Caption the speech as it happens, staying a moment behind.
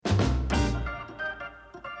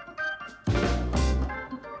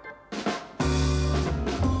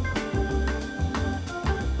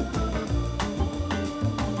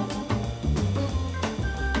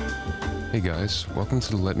guys, welcome to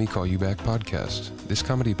the Let Me Call You Back podcast. This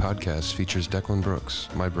comedy podcast features Declan Brooks,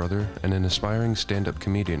 my brother, and an aspiring stand-up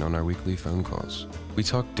comedian on our weekly phone calls. We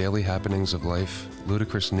talk daily happenings of life,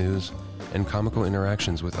 ludicrous news, and comical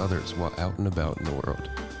interactions with others while out and about in the world.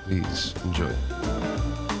 Please enjoy.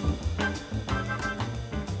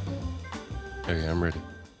 Okay, I'm ready.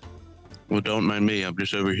 Well, don't mind me. I'm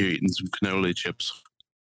just over here eating some cannoli chips.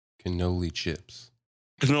 Cannoli chips.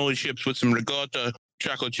 Cannoli chips with some ricotta,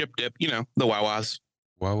 chocolate chip dip, you know, the Wawas.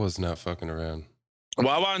 Wawa's not fucking around.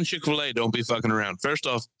 Wawa and Chick-fil-A don't be fucking around. First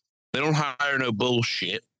off, they don't hire no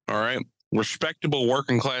bullshit, all right? Respectable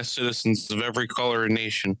working class citizens of every color and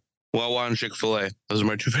nation. Wawa and Chick-fil-A. Those are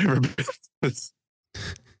my two favorite businesses.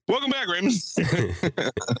 Welcome back, Raymond.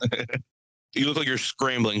 You look like you're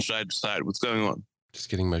scrambling side to side. What's going on? Just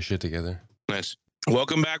getting my shit together. Nice.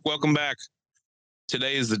 Welcome back. Welcome back.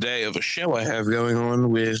 Today is the day of a show I have going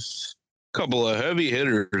on with a couple of heavy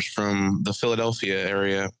hitters from the Philadelphia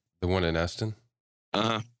area. The one in Aston?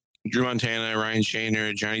 Drew Montana, Ryan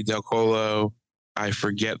Shaner, Johnny Del Colo. I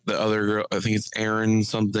forget the other girl. I think it's Aaron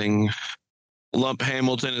something. Lump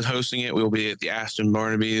Hamilton is hosting it. We'll be at the Aston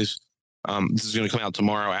Barnaby's. This is going to come out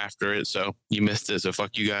tomorrow after it, so you missed it, so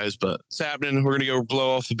fuck you guys. But it's happening. We're going to go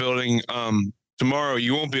blow off the building. Tomorrow,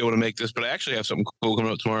 you won't be able to make this, but I actually have something cool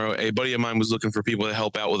coming up tomorrow. A buddy of mine was looking for people to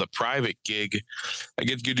help out with a private gig. I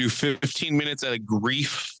get to do 15 minutes at a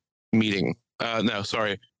grief meeting. A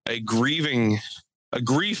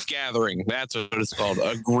grief gathering. That's what it's called,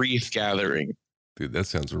 a grief gathering. Dude, that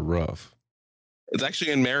sounds rough. It's actually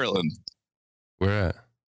in Maryland. Where at?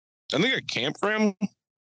 I think a campground.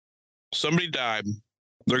 Somebody died.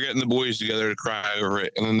 They're getting the boys together to cry over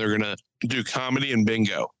it, and then they're going to do comedy and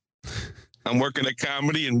bingo. I'm working a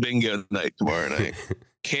comedy and bingo night tomorrow night.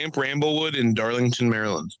 Camp Ramblewood in Darlington,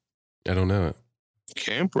 Maryland. I don't know it.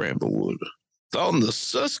 Camp Ramblewood. It's on the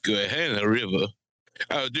Susquehanna River.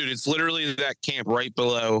 Oh, dude, it's literally that camp right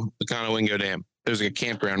below the Conowingo Dam. There's like a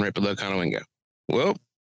campground right below Conowingo. Well,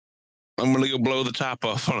 I'm going to go blow the top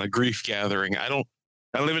off on a grief gathering. I don't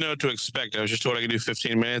even know what to expect. I was just told I could do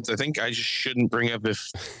 15 minutes. I think I just shouldn't bring up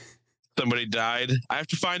if somebody died. I have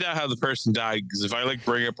to find out how the person died, because if I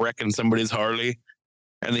bring up wrecking somebody's Harley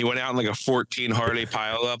and they went out in a 14 Harley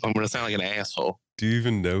pile up, I'm going to sound like an asshole. Do you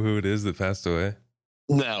even know who it is that passed away?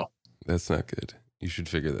 No. That's not good. You should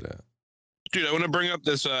figure that out. Dude, I want to bring up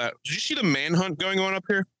this. Did you see the manhunt going on up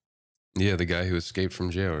here? Yeah, the guy who escaped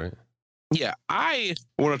from jail, right? Yeah, I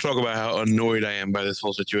want to talk about how annoyed I am by this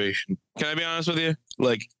whole situation. Can I be honest with you?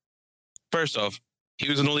 First off, he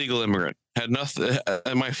was an illegal immigrant. Had nothing.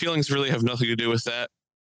 My feelings really have nothing to do with that.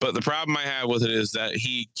 But the problem I have with it is that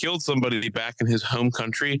he killed somebody back in his home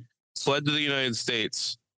country, fled to the United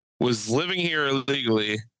States, was living here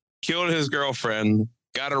illegally, killed his girlfriend,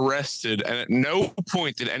 got arrested, and at no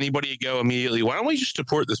point did anybody go immediately, why don't we just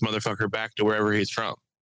deport this motherfucker back to wherever he's from?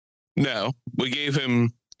 No, we gave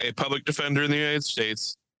him a public defender in the United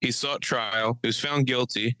States. He sought trial. He was found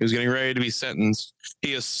guilty. He was getting ready to be sentenced.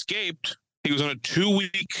 He escaped. He was on a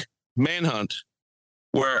 2-week manhunt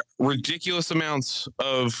where ridiculous amounts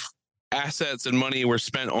of assets and money were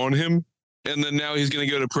spent on him. And then now he's going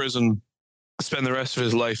to go to prison, spend the rest of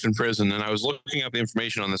his life in prison. And I was looking up the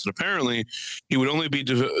information on this, and apparently he would only be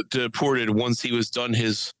deported once he was done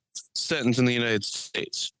his sentence in the United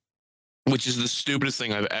States, which is the stupidest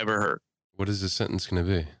thing I've ever heard. What is his sentence going to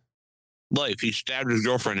be? Life. He stabbed his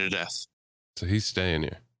girlfriend to death. So he's staying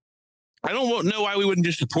here. I don't know why we wouldn't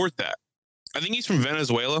just deport that. I think he's from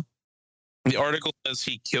Venezuela. The article says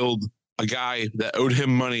he killed a guy that owed him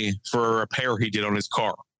money for a repair he did on his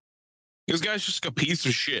car. This guy's just a piece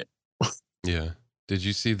of shit. Yeah. Did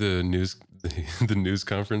you see the news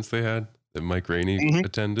conference they had that Mike Rainey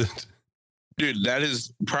attended? Dude, that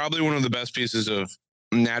is probably one of the best pieces of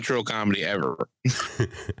natural comedy ever.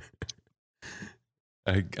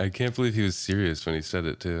 I can't believe he was serious when he said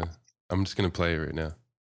it too. I'm just going to play it right now.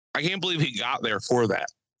 I can't believe he got there for that.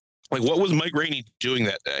 What was Mike Rainey doing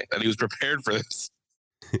that day that he was prepared for this?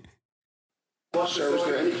 Well, sir, was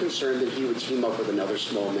there any concern that he would team up with another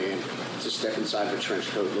small man to step inside the trench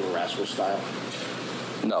coat, Little Rascal style?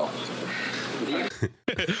 No.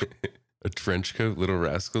 A trench coat, Little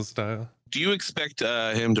Rascal style? Do you expect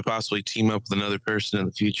him to possibly team up with another person in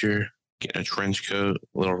the future? Get a trench coat,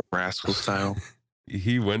 Little Rascal style?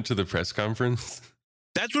 He went to the press conference?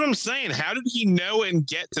 That's what I'm saying. How did he know and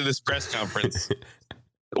get to this press conference?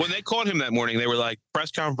 When they called him that morning, they were like, press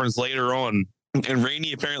conference later on. And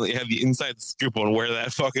Rainey apparently had the inside scoop on where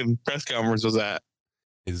that fucking press conference was at.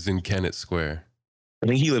 It's in Kennett Square. I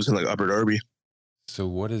think he lives in Upper Darby. So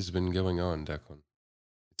what has been going on, Declan?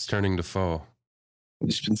 It's turning to fall.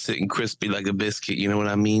 Just been sitting crispy like a biscuit. You know what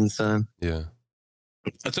I mean, son? Yeah.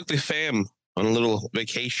 I took the fam on a little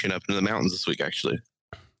vacation up in the mountains this week, actually.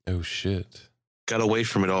 Oh, shit. Got away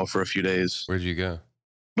from it all for a few days. Where'd you go?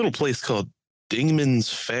 Little place called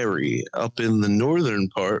Dingman's Ferry up in the northern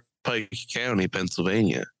part, Pike County,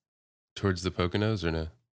 Pennsylvania. Towards the Poconos or no?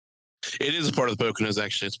 It is a part of the Poconos,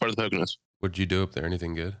 actually. It's part of the Poconos. What'd you do up there?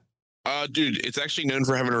 Anything good? Dude, it's actually known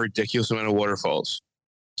for having a ridiculous amount of waterfalls.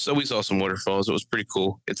 So we saw some waterfalls. It was pretty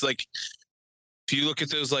cool. It's like, if you look at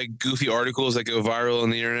those like goofy articles that go viral on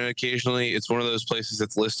the internet occasionally, it's one of those places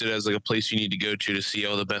that's listed as like a place you need to go to see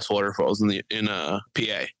all the best waterfalls in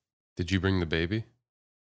PA. Did you bring the baby?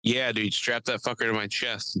 Yeah, dude, strapped that fucker to my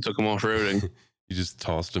chest and took him off-roading. You just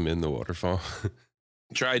tossed him in the waterfall?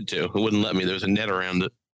 Tried to. It wouldn't let me. There was a net around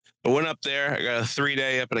it. I went up there. I got a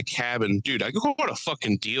 3-day up in a cabin. Dude, I got a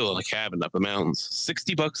fucking deal in a cabin up in the mountains.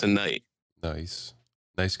 $60 a night. Nice.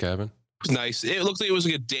 Nice cabin? It was nice. It looked like it was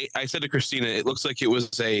like a day. I said to Christina, it looks like it was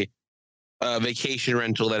a vacation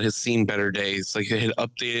rental that has seen better days. Like they had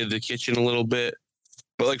updated the kitchen a little bit.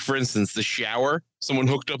 But like, for instance, the shower, someone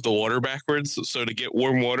hooked up the water backwards. So to get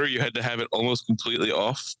warm water, you had to have it almost completely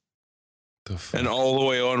off. The fuck? And all the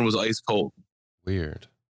way on was ice cold. Weird.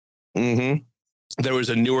 Mm-hmm. There was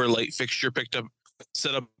a newer light fixture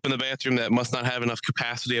set up in the bathroom that must not have enough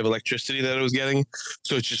capacity of electricity that it was getting.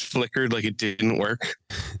 So it just flickered like it didn't work.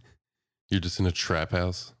 You're just in a trap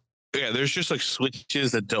house? Yeah, there's just like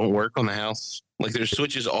switches that don't work on the house. Like there's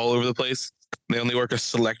switches all over the place. They only work a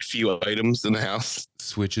select few items in the house.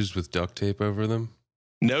 Switches with duct tape over them?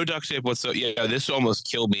 No duct tape whatsoever. Yeah, this almost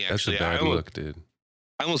killed me, actually. That's a bad look, dude.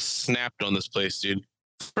 I almost snapped on this place, dude.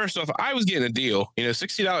 First off, I was getting a deal. You know,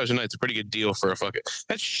 $60 a night's a pretty good deal for a fucking...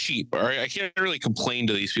 That's cheap, all right? I can't really complain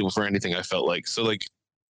to these people for anything, I felt like. So, like,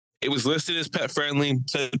 it was listed as pet friendly,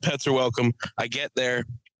 said pets are welcome. I get there.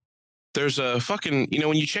 There's a fucking... You know,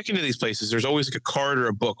 when you check into these places, there's always like a card or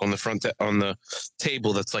a book on the on the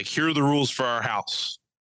table that's like, here are the rules for our house.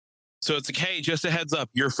 So it's like, hey, just a heads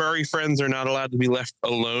up, your furry friends are not allowed to be left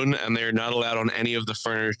alone, and they're not allowed on any of the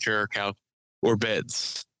furniture, couch, or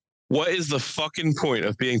beds. What is the fucking point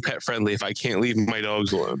of being pet friendly if I can't leave my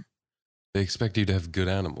dogs alone? They expect you to have good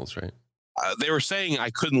animals, right? They were saying I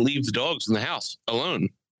couldn't leave the dogs in the house alone,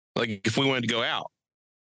 like if we wanted to go out.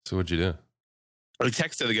 So what'd you do? I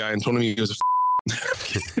texted the guy and told him he was a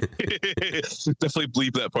definitely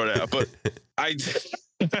bleep that part out. But I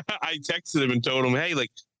texted him and told him, hey,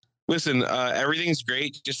 like, listen, everything's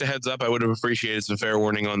great. Just a heads up, I would have appreciated some fair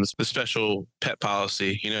warning on the special pet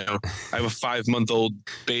policy. You know, I have a 5-month-old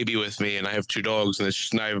baby with me, and I have 2 dogs, and it's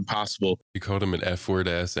just not even possible. You called him an F-word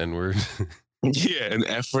ass N-word? Yeah, an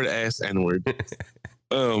F-word ass N-word.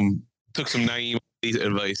 Took some naive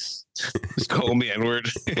advice. Just call me N-word.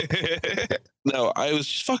 No, I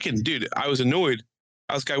was fucking, dude, I was annoyed.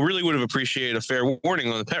 I really would have appreciated a fair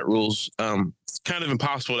warning on the pet rules. It's kind of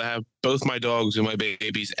impossible to have both my dogs and my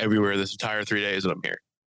babies everywhere this entire 3 days that I'm here.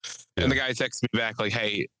 Yeah. And the guy texted me back like,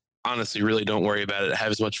 hey, honestly, really don't worry about it.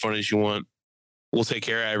 Have as much fun as you want. We'll take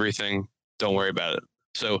care of everything. Don't worry about it.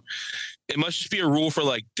 So it must just be a rule for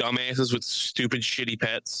like dumbasses with stupid, shitty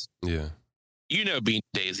pets. Yeah. You know, Bean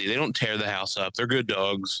Daisy, they don't tear the house up. They're good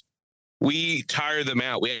dogs. We tire them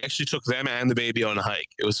out. We actually took them and the baby on a hike.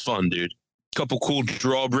 It was fun, dude. A couple cool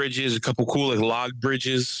drawbridges, a couple cool like log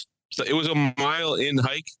bridges. So it was a mile in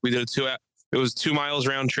hike. We did it was 2 miles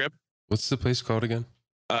round trip. What's the place called again?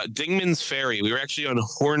 Dingman's Ferry. We were actually on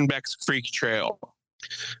Hornbeck's Creek Trail.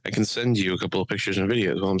 I can send you a couple of pictures and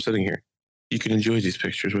videos while I'm sitting here. You can enjoy these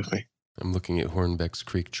pictures with me. I'm looking at Hornbeck's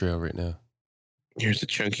Creek Trail right now. Here's a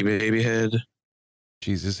chunky baby head.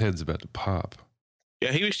 Jeez, his head's about to pop.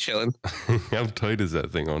 Yeah, he was chilling. How tight is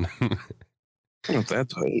that thing on him? Not that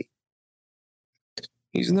tight.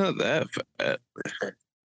 He's not that fat.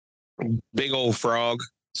 Big old frog.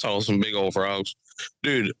 Saw some big old frogs.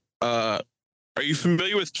 Dude, are you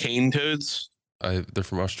familiar with cane toads? They're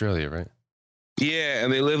from Australia, right? Yeah,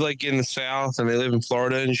 and they live like in the South, and they live in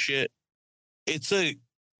Florida and shit. It's a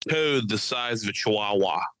toad the size of a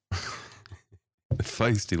chihuahua.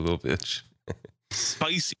 Feisty little bitch.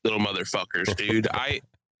 Spicy little motherfuckers, dude.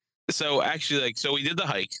 So we did the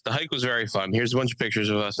hike. The hike was very fun. Here's a bunch of pictures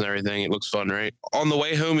of us and everything. It looks fun, right? On the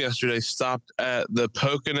way home yesterday, stopped at the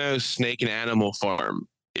Pocono Snake and Animal Farm.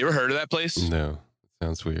 You ever heard of that place? No.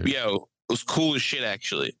 Sounds weird. Yo, it was cool as shit,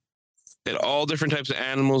 actually. They had all different types of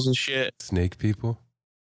animals and shit. Snake people?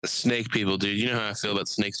 Snake people, dude. You know how I feel about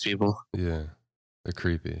snakes people. Yeah. They're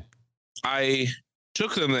creepy. I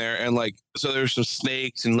took them there, and so there were some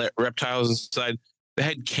snakes and reptiles inside. They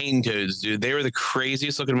had cane toads, dude. They were the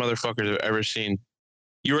craziest looking motherfuckers I've ever seen.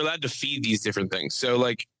 You were allowed to feed these different things. So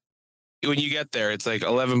when you get there, it's like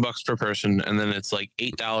 $11 per person, and then it's like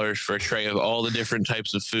 $8 for a tray of all the different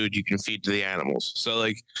types of food you can feed to the animals. So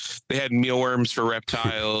like, they had mealworms for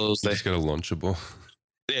reptiles. You They just got a Lunchable.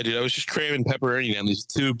 Yeah, dude, I was just cramming pepperoni down these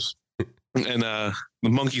tubes, and the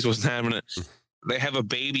monkeys wasn't having it. They have a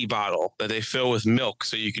baby bottle that they fill with milk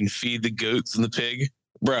so you can feed the goats and the pig.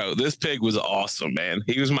 Bro, this pig was awesome, man.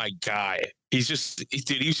 He was my guy. He's just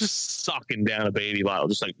sucking down a baby bottle,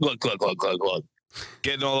 just like glug, glug, glug, glug, glug,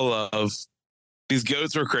 getting all the love. These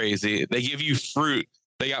goats are crazy. They give you fruit.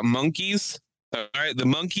 They got monkeys. All right, the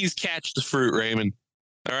monkeys catch the fruit, Raymond.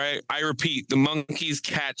 All right, I repeat, the monkeys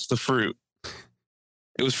catch the fruit.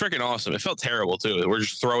 It was freaking awesome. It felt terrible too. We're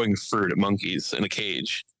just throwing fruit at monkeys in a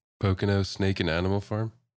cage. Pocono Snake and Animal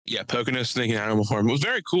Farm? Yeah, Pocono Snake and Animal Farm. It was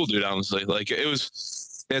very cool, dude, honestly. Like,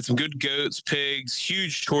 they had some good goats, pigs,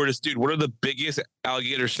 huge tortoise. Dude, one of the biggest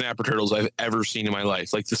alligator snapper turtles I've ever seen in my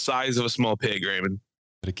life. Like the size of a small pig, Raymond.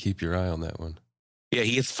 Gotta keep your eye on that one. Yeah,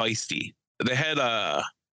 he gets feisty. They had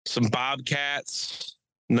some bobcats,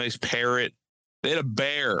 nice parrot. They had a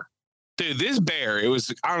bear. Dude, this bear, it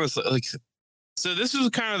was honestly like, so this is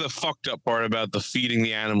kind of the fucked up part about the feeding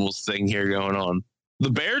the animals thing here going on. The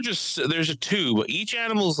bear there's a tube. Each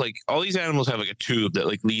animal's like, all these animals have like a tube that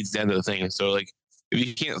like leads down to the thing. So like, if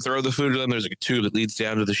you can't throw the food to them, there's like a tube that leads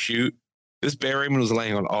down to the chute. This bear Raymond was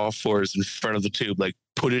laying on all fours in front of the tube, like,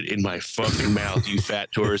 put it in my fucking mouth, you fat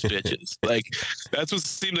tourist bitches. Like, that's what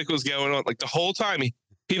seemed like was going on. Like the whole time,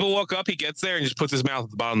 people walk up, he gets there and just puts his mouth at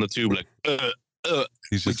the bottom of the tube, like,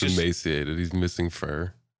 He's just emaciated. He's missing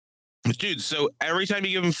fur. Dude, so every time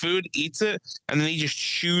you give him food, eats it, and then he just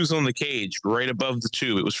chews on the cage right above the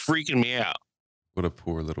tube. It was freaking me out. What a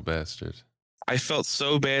poor little bastard. I felt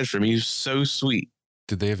so bad for him. He was so sweet.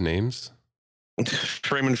 Did they have names?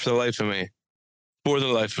 Raymond, for the life of me. For the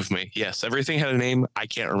life of me. Yes, everything had a name. I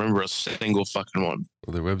can't remember a single fucking one.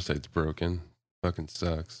 Well, their website's broken. Fucking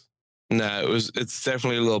sucks. Nah, it's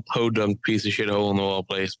definitely a little podunk piece of shit hole in the wall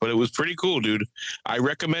place, but it was pretty cool, dude. I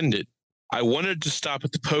recommend it. I wanted to stop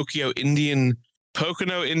at the Pocono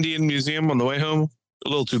Indian Museum on the way home. A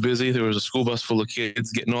little too busy. There was a school bus full of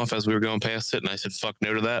kids getting off as we were going past it, and I said, fuck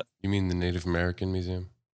no to that. You mean the Native American Museum?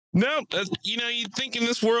 No, you'd think in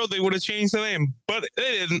this world they would have changed the name, but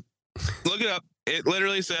they didn't. Look it up. It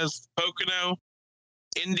literally says Pocono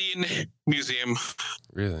Indian Museum.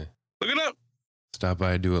 Really? Look it up. Stop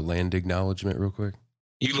by and do a land acknowledgement real quick.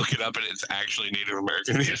 You look it up and it's actually Native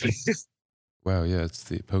American Museum. Wow, yeah, it's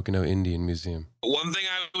the Pocono Indian Museum. One thing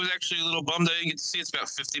I was actually a little bummed I didn't get to see, it's about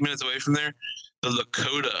 50 minutes away from there, the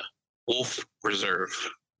Lakota Wolf Reserve.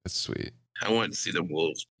 That's sweet. I wanted to see the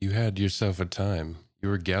wolves. You had yourself a time. You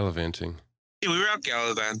were gallivanting. Yeah, we were out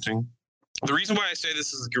gallivanting. The reason why I say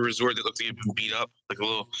this is like a resort that looks like it's been beat up, like a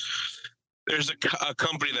little... There's a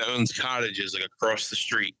company that owns cottages like across the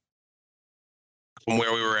street from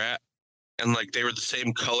where we were at. And like they were the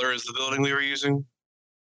same color as the building we were using.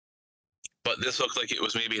 But this looked like it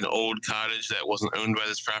was maybe an old cottage that wasn't owned by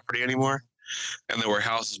this property anymore. And there were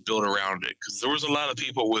houses built around it. Because there was a lot of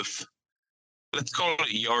people with, let's call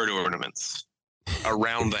it yard ornaments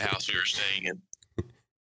around the house we were staying in.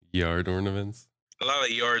 Yard ornaments? A lot of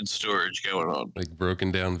yard storage going on. Like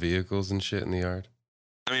broken down vehicles and shit in the yard?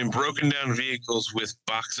 I mean, broken down vehicles with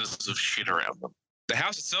boxes of shit around them. The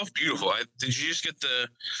house itself, beautiful. Did you just get the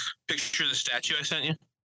picture of the statue I sent you?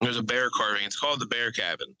 There's a bear carving. It's called the Bear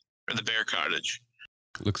Cabin. Or the Bear Cottage.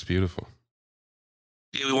 Looks beautiful.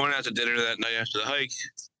 Yeah, we went out to dinner that night after the hike.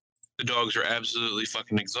 The dogs were absolutely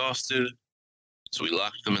fucking exhausted. So we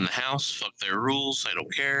locked them in the house. Fuck their rules. I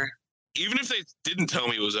don't care. Even if they didn't tell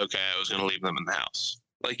me it was okay, I was going to leave them in the house.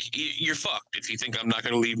 Like, you're fucked if you think I'm not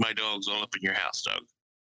going to leave my dogs all up in your house, dog.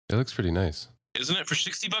 It looks pretty nice. Isn't it for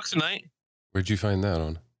 $60 a night? Where'd you find that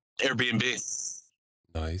on? Airbnb.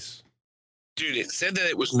 Nice. Dude, it said that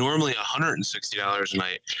it was normally $160 a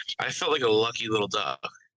night. I felt like a lucky little dog.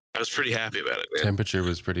 I was pretty happy about it, man. Temperature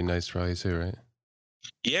was pretty nice probably too, right?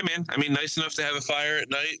 Yeah, man. I mean, nice enough to have a fire at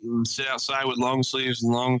night and sit outside with long sleeves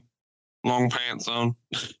and long pants on.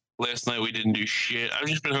 Last night we didn't do shit. I've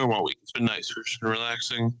just been home all week. It's been nice. We've just been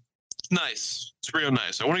relaxing. It's nice. It's real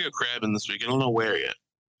nice. I want to go crabbing this week. I don't know where yet.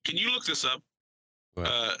 Can you look this up? What?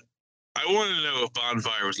 I wanted to know if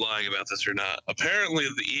Bonfire was lying about this or not. Apparently,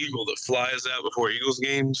 the eagle that flies out before Eagles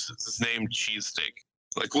games is named Cheesesteak.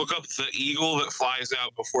 Like, look up the eagle that flies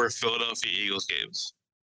out before Philadelphia Eagles games.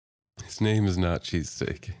 His name is not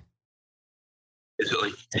Cheesesteak. Is it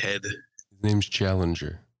like Ted? His name's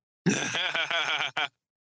Challenger.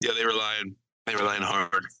 Yeah, they were lying. They were lying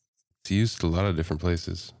hard. It's used a lot of different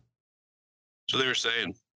places. So they were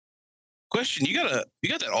saying. Question: You got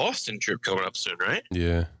that Austin trip coming up soon, right?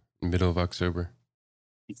 Yeah, middle of October.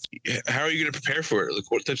 How are you going to prepare for it? Like,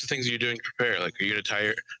 what types of things are you doing to prepare? Like, are you going to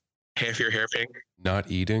tie half your hair pink? Not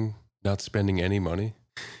eating, not spending any money.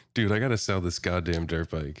 Dude, I gotta sell this goddamn dirt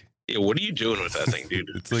bike. Yeah, what are you doing with that thing, dude?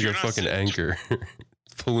 It's like a fucking anchor.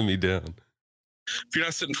 It's pulling me down. If you're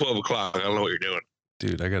not sitting 12 o'clock, I don't know what you're doing.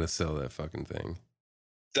 Dude, I gotta sell that fucking thing.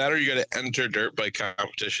 That or you gotta enter dirt bike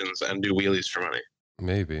competitions and do wheelies for money.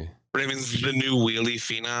 Maybe. Raymond's the new wheelie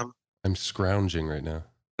phenom. I'm scrounging right now.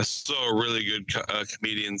 I saw a really good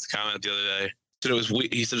comedian's comment the other day.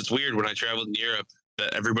 He said it's weird when I traveled in Europe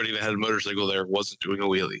that everybody that had a motorcycle there wasn't doing a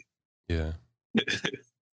wheelie. Yeah.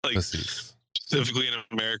 Like, Pussies. specifically an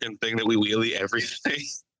American thing that we wheelie everything.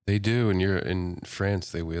 They do, and you're in France,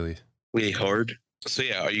 they wheelie. Wheelie hard. So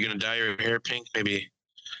yeah, are you gonna dye your hair pink? Maybe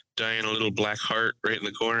dye in a little black heart right in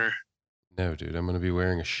the corner? No, dude, I'm gonna be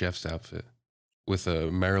wearing a chef's outfit with a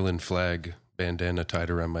Maryland flag bandana tied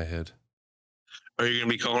around my head. Are you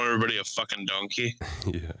gonna be calling everybody a fucking donkey?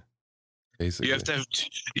 Yeah. Basically. You have to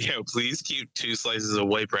have, please keep 2 slices of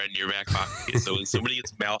white bread in your back pocket. So when somebody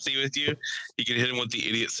gets mouthy with you, you can hit them with the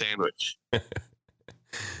idiot sandwich.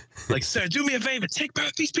 Like, sir, do me a favor, take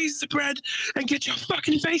both these pieces of bread and get your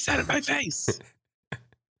fucking face out of my face.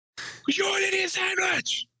 Because you're an idiot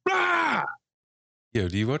sandwich. Blah! Yo,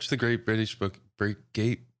 do you watch the Great British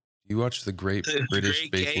You watch the Great British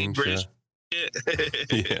Baking Show? Yeah.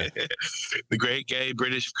 The Great Gay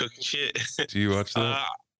British Cooking Shit. Do you watch that?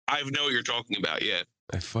 I know what you're talking about, yeah.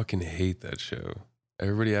 I fucking hate that show.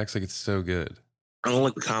 Everybody acts like it's so good. I don't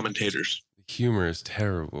like the commentators. The humor is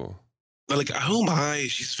terrible. They're like, oh my,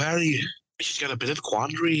 she's got a bit of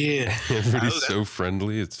quandary here. Everybody's so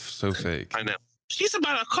friendly. It's so fake. I know. She's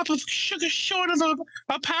about a cup of sugar short of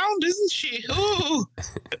a pound, isn't she? Ooh.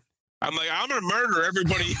 I'm like, I'm going to murder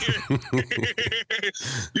everybody here.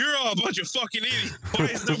 You're all a bunch of fucking idiots. Why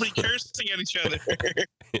is nobody cursing at each other?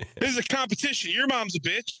 This is a competition. Your mom's a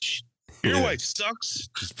bitch. Your wife sucks.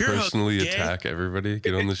 Just personally attack everybody.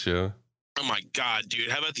 Get on the show. Oh my God, dude.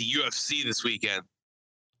 How about the UFC this weekend?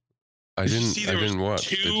 I didn't watch.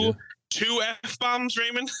 Two F-bombs,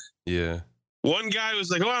 Raymond? Yeah. One guy was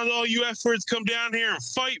like, oh, all you F-words come down here and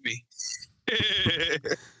fight me.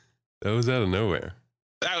 That was out of nowhere.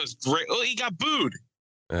 That was great. Oh, he got booed.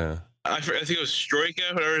 Yeah. I think it was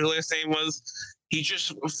Stroika, whatever his last name was. He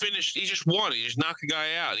just finished. He just won. He just knocked the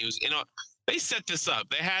guy out. He was, they set this up.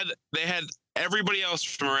 They had everybody else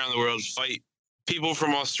from around the world fight people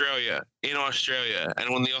from Australia in Australia.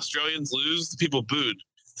 And when the Australians lose, the people booed.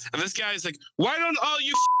 And this guy's like, why don't all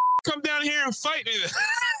you come down here and fight me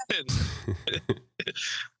then?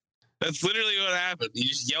 That's literally what happened. He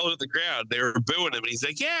just yelled at the crowd. They were booing him. And he's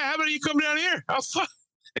like, yeah, how about you come down here? I'll fuck.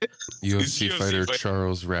 UFC fighter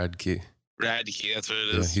Charles Radke. Radke, that's what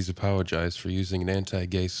it is. Yeah, he's apologized for using an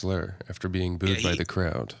anti-gay slur after being booed by the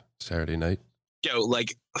crowd Saturday night. Yo,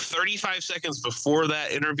 like 35 seconds before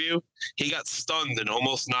that interview, he got stunned and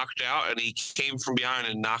almost knocked out, and he came from behind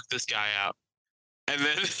and knocked this guy out. And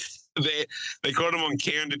then they caught him on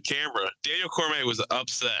candid camera. Daniel Cormier was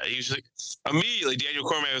upset. He was like, immediately, Daniel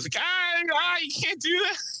Cormier was like, you can't do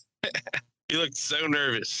that. He looked so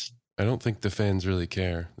nervous. I don't think the fans really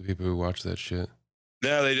care, the people who watch that shit.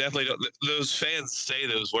 No, they definitely don't. Those fans say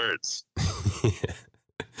those words. Yeah.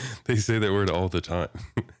 They say that word all the time.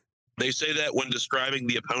 They say that when describing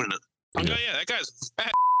the opponent. Yeah. Oh, yeah, that guy's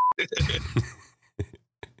fat.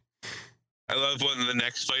 I love when the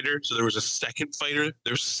next fighter, so there was a second fighter,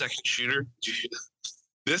 there was a second shooter.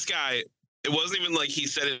 This guy, it wasn't even like he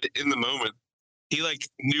said it in the moment. He like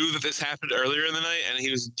knew that this happened earlier in the night, and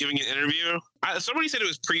he was giving an interview. Somebody said it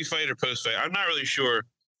was pre-fight or post-fight. I'm not really sure,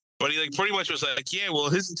 but he like pretty much was like, "Yeah, well,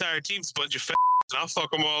 his entire team's a bunch of and I'll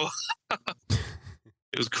fuck them all."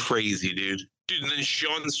 It was crazy, dude. And then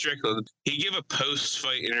Sean Strickland, he gave a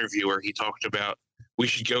post-fight interview where he talked about we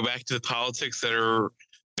should go back to the politics that are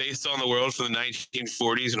based on the world from the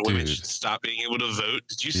 1940s, and women should stop being able to vote.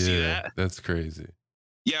 Did you see that? That's crazy.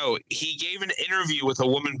 Yo, he gave an interview with a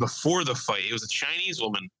woman before the fight. It was a Chinese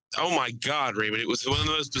woman. Oh my God, Raymond! It was one of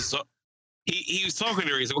the most bizarre. He was talking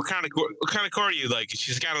to her. He's like, "What kind of car do you like?" And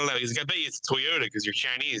she's got a. He's like, "I bet you it's Toyota because you're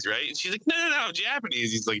Chinese, right?" And she's like, "No,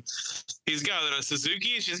 Japanese." He's like, "He's got a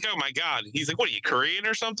Suzuki." And she's like, "Oh my God!" He's like, "What are you, Korean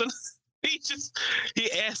or something?" He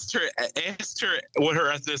asked her what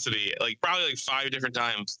her ethnicity, like probably like 5 different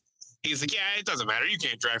times. He's like, "Yeah, it doesn't matter. You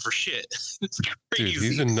can't drive for shit." It's crazy. Dude,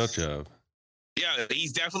 he's a nut job. Yeah,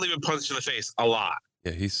 he's definitely been punched in the face a lot.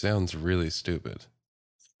 Yeah, he sounds really stupid.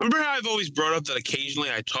 Remember how I've always brought up that occasionally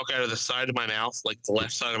I talk out of the side of my mouth, like the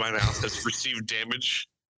left side of my mouth has received damage?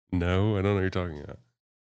 No, I don't know what you're talking about.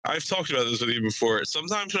 I've talked about this with you before.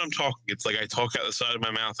 Sometimes when I'm talking, it's like I talk out the side of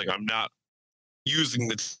my mouth, like I'm not using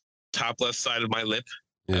the top left side of my lip.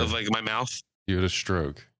 of like my mouth. You had a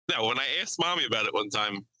stroke. No, when I asked mommy about it one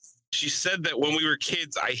time, she said that when we were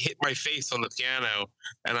kids, I hit my face on the piano,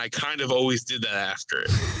 and I kind of always did that after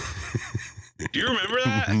it. Do you remember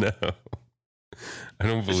that? No, I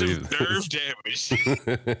don't believe it. Nerve damage.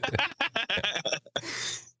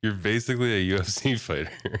 You're basically a UFC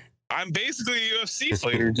fighter. I'm basically a UFC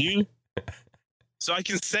fighter, dude. So I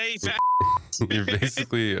can say fat. You're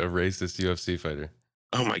basically a racist UFC fighter.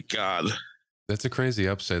 Oh my God. That's a crazy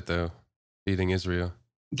upset, though. Beating Israel.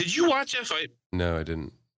 Did you watch that fight? No, I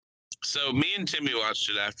didn't. So me and Timmy watched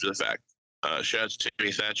it after the fact. Shout out to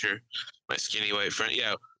Timmy Thatcher, my skinny white friend.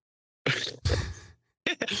 Yeah. I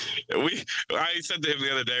said to him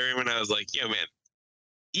the other day, when I was like, "Yo, man,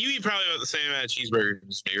 you eat probably about the same amount of cheeseburgers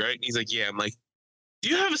as me, right?" And he's like, "Yeah." I'm like, "Do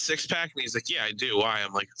you have a 6-pack?" And he's like, "Yeah, I do." Why?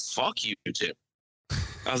 I'm like, "Fuck you, Tim."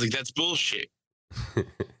 I was like, "That's bullshit."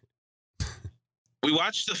 We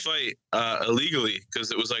watched the fight illegally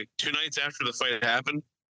because it was like 2 nights after the fight happened.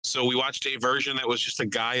 So we watched a version that was just a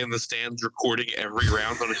guy in the stands recording every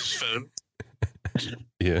round on his phone.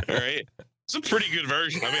 Yeah. All right. It's a pretty good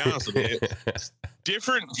version. I'll be honest with you.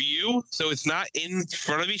 Different view. So it's not in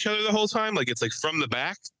front of each other the whole time. Like it's like from the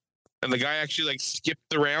back. And the guy actually like skipped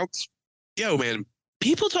the rounds. Yo, man,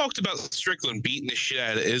 people talked about Strickland beating the shit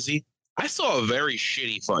out of Izzy. I saw a very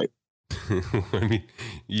shitty fight. I mean,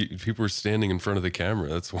 people were standing in front of the camera.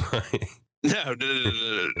 That's why. No.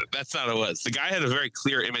 That's not what it was. The guy had a very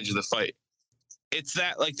clear image of the fight. It's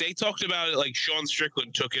that, like, they talked about it like Sean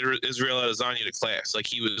Strickland took Israel Adesanya to class. Like,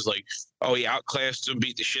 he was like, oh, he outclassed him,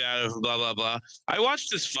 beat the shit out of him, blah, blah, blah. I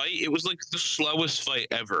watched this fight. It was, like, the slowest fight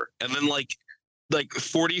ever. And then, like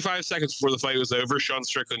 45 seconds before the fight was over, Sean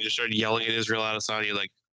Strickland just started yelling at Israel Adesanya,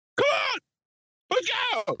 like, come on! Let's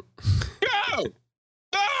go! Go!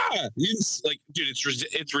 Ah! He's like, dude,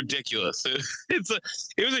 it's ridiculous. It was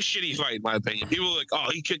a shitty fight, in my opinion. People were like, oh,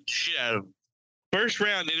 he kicked the shit out of him. First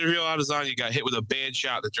round, Israel Adesanya got hit with a bad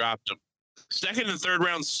shot that dropped him. Second and third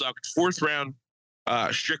round sucked. Fourth round,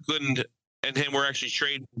 Strickland and him were actually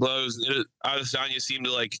trading blows. Adesanya seemed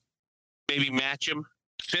to like maybe match him.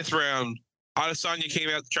 Fifth round, Adesanya came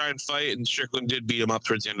out to try and fight, and Strickland did beat him up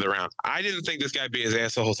towards the end of the round. I didn't think this guy beat his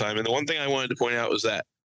ass the whole time. And the one thing I wanted to point out was that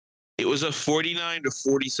it was a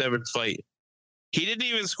 49-47 fight. He didn't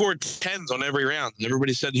even score 10s on every round.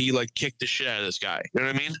 Everybody said he like kicked the shit out of this guy. You know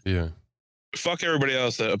what I mean? Yeah. Fuck everybody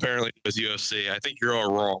else that apparently was UFC. I think you're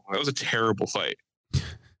all wrong. That was a terrible fight.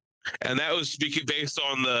 And that was based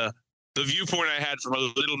on the viewpoint I had from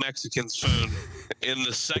a little Mexican's phone in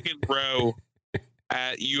the second row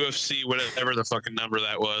at UFC, whatever the fucking number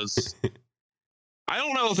that was. I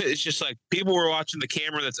don't know if it's just like people were watching the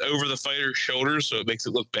camera that's over the fighter's shoulders, so it makes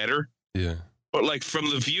it look better. Yeah. But like from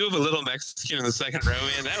the view of a little Mexican in the second row,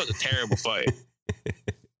 man, that was a terrible fight.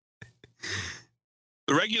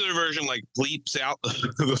 The regular version like bleeps out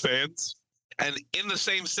the fans, and in the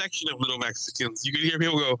same section of little Mexicans, you can hear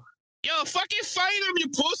people go, "Yo, fucking fight him, you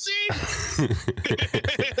pussy!"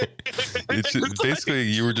 It's just, basically,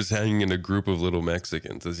 you were just hanging in a group of little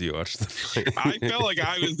Mexicans as you watched the fight. I felt like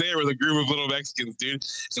I was there with a group of little Mexicans, dude.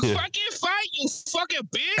 So fucking fight, you fucking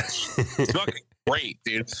bitch! It's fucking great,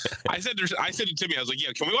 dude. I said to Timmy, I was like,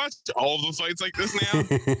 "Yeah, can we watch all of the fights like this now?"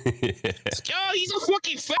 Yeah. Yo, he's a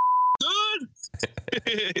fucking fat dude.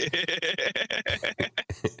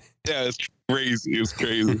 Yeah, it's crazy. It's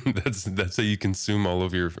crazy. That's how you consume all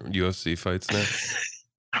of your UFC fights now.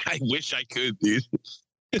 I wish I could, dude.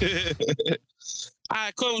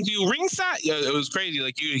 I come to you ringside. Yeah, it was crazy.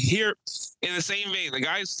 Like you hear in the same vein, the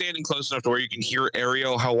guy's standing close enough to where you can hear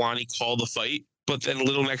Ariel Helwani call the fight, but then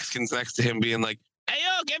little Mexicans next to him being like, "Hey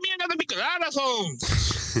yo, get me another microphone."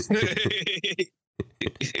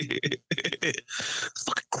 It's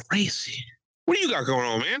fucking crazy. What do you got going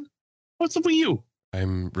on, man? What's up with you?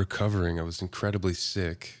 I'm recovering. I was incredibly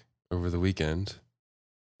sick over the weekend.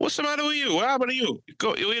 What's the matter with you? What happened to you?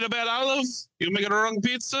 You eat a bad olive? You making a wrong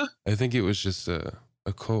pizza? I think it was just a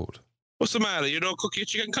cold. What's the matter? You don't cook your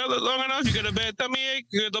chicken cutlet long enough? You got a bad tummy ache?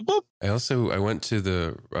 You got the boop? I went to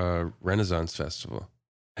the Renaissance Festival.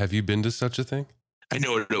 Have you been to such a thing? I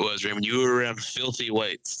know what it was, Raymond. You were around filthy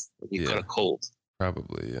whites. You got a cold.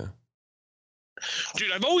 Probably, yeah.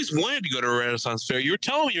 Dude, I've always wanted to go to a Renaissance fair. You were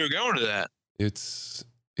telling me you were going to that. It's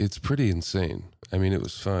pretty insane. I mean, it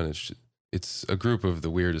was fun. It's a group of the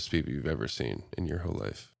weirdest people you've ever seen in your whole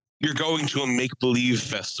life. You're going to a make-believe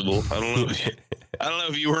festival. I don't know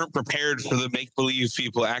if you weren't prepared for the make-believe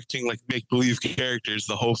people acting like make-believe characters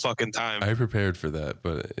the whole fucking time. I prepared for that,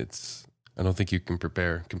 but I don't think you can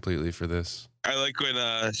prepare completely for this. I like when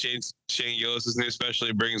Shane Gillis' new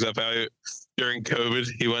special brings up how during COVID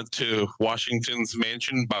he went to Washington's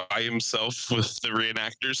mansion by himself with the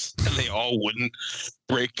reenactors, and they all wouldn't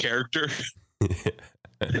break character.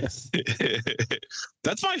 That's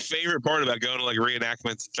my favorite part about going to like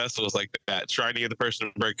reenactments and festivals like that, trying to get the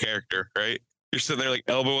person to break character, right? You're sitting there like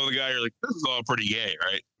elbowing the guy, you're like, this is all pretty gay,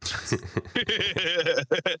 right?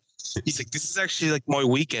 He's like, this is actually like my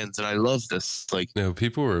weekends and I love this. Like, No,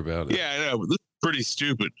 people were about it. yeah, I know, but this is pretty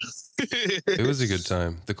stupid. It was a good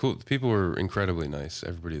time. The people were incredibly nice.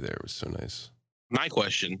 Everybody there was so nice. My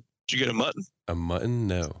question, did you get a mutton? A mutton?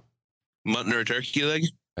 No. Mutton or a turkey leg?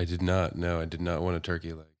 I did not. No, I did not want a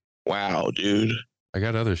turkey leg. Wow, dude. I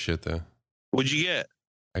got other shit though. What'd you get?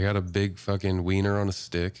 I got a big fucking wiener on a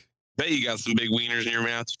stick. Bet you got some big wieners in your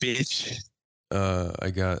mouth, bitch. I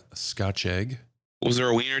got a Scotch egg. Was there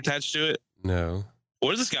a wiener attached to it? No.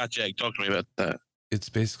 What is a Scotch egg? Talk to me about that. It's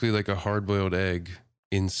basically like a hard-boiled egg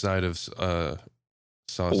inside of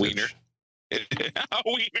sausage. A wiener. A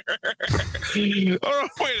wiener. Oh,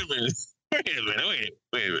 wait a minute. Wait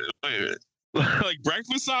a minute. Like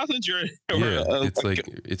breakfast sausage or Yeah, it's like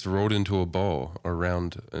it's rolled into a ball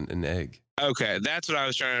around an egg. Okay, that's what I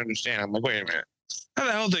was trying to understand. I'm like, wait a minute. How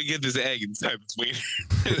the hell did they get this egg inside this wiener?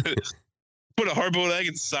 Put a hard-boiled egg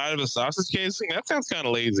inside of a sausage casing? That sounds kind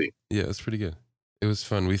of lazy. Yeah, it's pretty good. It was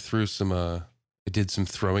fun. We threw some I did some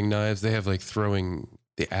throwing knives. They have like throwing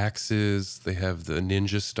the axes, they have the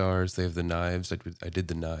ninja stars, they have the knives. I did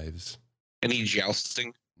the knives. Any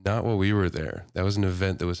jousting? Not while we were there. That was an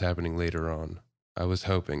event that was happening later on. I was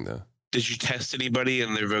hoping though. Did you test anybody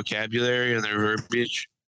in their vocabulary and their verbiage?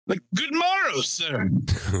 Like, good morrow, sir.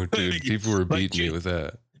 Oh, dude, people were beating me with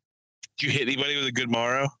that. Did you hit anybody with a good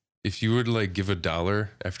morrow? If you were to like give $1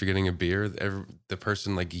 after getting a beer, the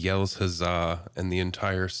person like yells huzzah and the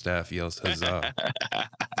entire staff yells huzzah.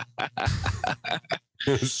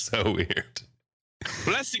 It was so weird.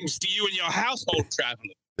 Blessings to you and your household,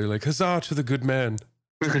 traveler. They're like, huzzah to the good man.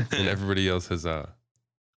 And everybody yells huzzah.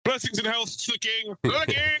 Blessings and health to the king. The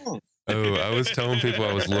king. Oh, I was telling people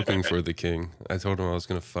I was looking for the king. I told him I was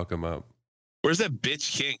going to fuck him up. Where's that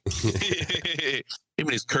bitch king? Him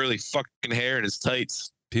and his curly fucking hair and his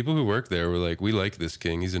tights. People who work there were like, we like this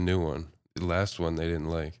king. He's a new one. The last one they didn't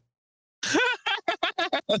like.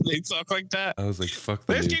 They talk like that. I was like, fuck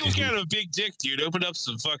the This new king was king. kind of a big dick, dude. Opened up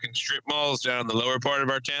some fucking strip malls down in the lower part of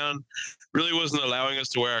our town. Really wasn't allowing us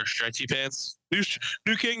to wear our stretchy pants.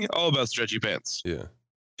 New king, all about stretchy pants. Yeah.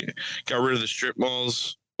 Got rid of the strip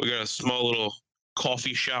malls. We got a small little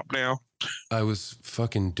coffee shop now. I was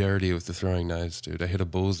fucking dirty with the throwing knives, dude. I hit a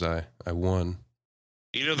bullseye. I won.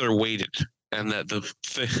 You know they're weighted and that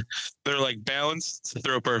they're like balanced to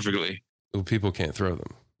throw perfectly. Well, people can't throw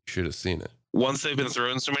them. You should have seen it. Once they've been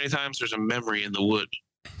thrown so many times, there's a memory in the wood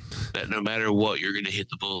that no matter what, you're going to hit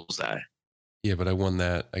the bullseye. Yeah, but I won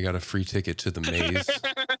that. I got a free ticket to the maze.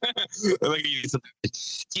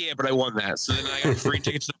 Yeah, but I won that. So then I got a free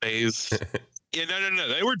ticket to the maze. Yeah, no.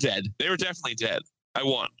 They were dead. They were definitely dead. I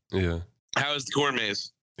won. Yeah. How is the corn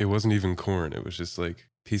maze? It wasn't even corn. It was just like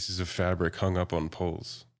pieces of fabric hung up on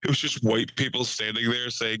poles. It was just white people standing there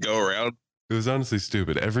saying, go around. It was honestly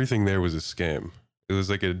stupid. Everything there was a scam. It was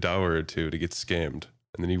like $1 or $2 to get scammed.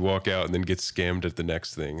 And then you walk out and then get scammed at the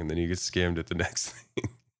next thing. And then you get scammed at the next thing.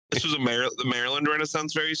 This was the Maryland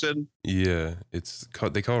Renaissance Fair, you said? Yeah.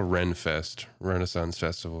 They call it Ren Fest, Renaissance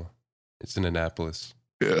Festival. It's in Annapolis.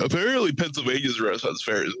 Yeah, apparently Pennsylvania's Renaissance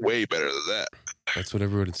Fair is way better than that. That's what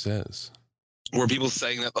everyone says. Were people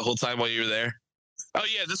saying that the whole time while you were there? Oh,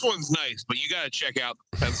 yeah, this one's nice, but you got to check out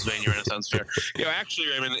the Pennsylvania Renaissance Fair. You know, actually,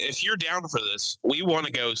 Raymond, if you're down for this, we want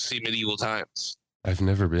to go see medieval times. I've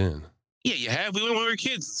never been. Yeah, you have. We went when we were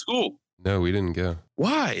kids in school. No, we didn't go.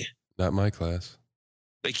 Why? Not my class.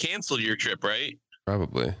 They canceled your trip, right?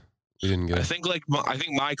 Probably. We didn't go. I think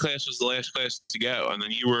my class was the last class to go, and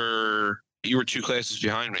then you were 2 classes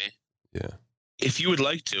behind me. Yeah. If you would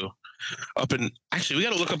like to, actually, we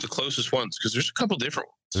got to look up the closest ones because there's a couple different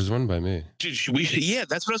ones. There's one by me. Dude, yeah,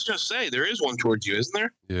 that's what I was gonna say. There is one towards you, isn't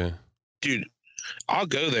there? Yeah. Dude, I'll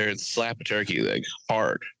go there and slap a turkey leg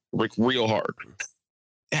hard, like real hard.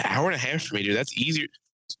 Yeah, hour and a half for me, dude. That's easier.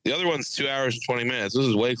 The other one's 2 hours and 20 minutes. This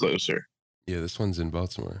is way closer. Yeah, this one's in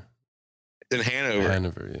Baltimore. In Hanover.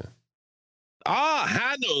 Hanover, yeah. Ah,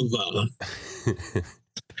 Hanover.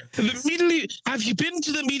 Have you been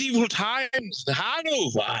to the medieval times?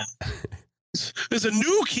 Hanover. There's a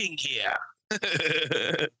new king here.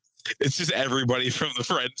 It's just everybody from the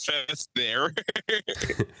Ren Fest there.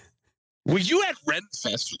 Were you at Ren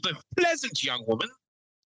Fest with a pleasant young woman?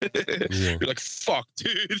 Yeah. You're like, fuck,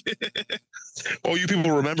 dude. Oh, you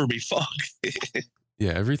people remember me. Fuck.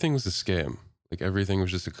 Yeah, everything was a scam. Like everything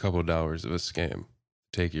was just a couple dollars of a scam.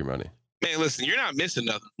 Take your money. Man, listen, you're not missing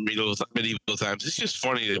nothing from medieval times. It's just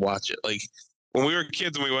funny to watch it. Like when we were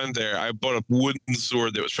kids and we went there, I bought a wooden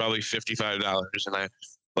sword that was probably $55,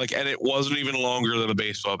 and it wasn't even longer than a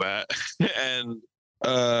baseball bat. And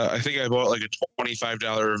I think I bought like a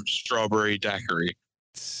 $25 strawberry daiquiri.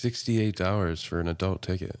 $68 for an adult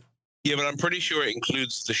ticket. Yeah, but I'm pretty sure it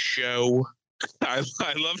includes the show. I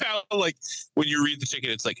love how like when you read the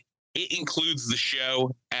ticket, it's like it includes the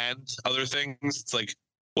show and other things. It's like,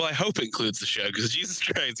 well, I hope it includes the show because Jesus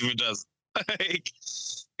Christ, if it doesn't, like,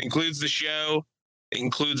 includes the show,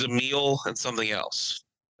 includes a meal and something else.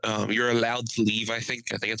 You're allowed to leave. I think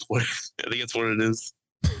that's what it is.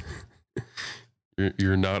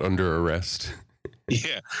 You're not under arrest.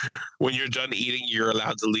 Yeah, when you're done eating, you're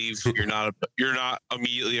allowed to leave. You're not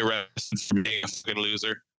immediately arrested for being a fucking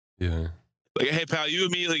loser. Yeah. Like, hey pal, you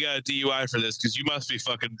immediately got a DUI for this because you must be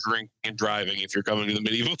fucking drinking and driving if you're coming to the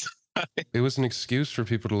medieval time. It was an excuse for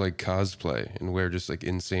people to like cosplay and wear just like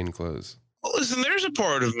insane clothes. Well, listen, there's a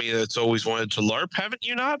part of me that's always wanted to LARP, haven't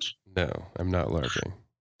you not? No, I'm not LARPing.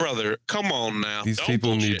 Brother, come on now. These Don't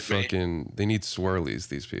people need bullshit me. fucking, they need swirlies,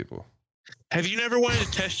 these people. Have you never wanted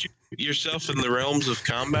to test yourself in the realms of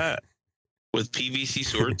combat with PVC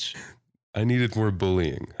swords? I needed more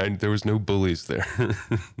bullying. There was no bullies there.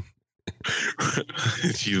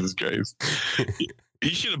 Jesus Christ. You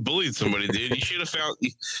should have bullied somebody, dude. You should have found,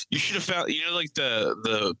 you know, like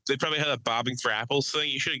they probably had a bobbing for apples thing.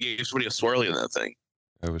 You should have gave somebody a swirly in that thing.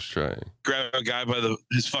 I was trying. Grab a guy by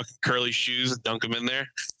his fucking curly shoes and dunk him in there.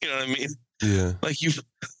 You know what I mean? Yeah. Like you're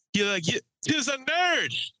like, he's a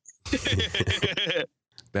nerd.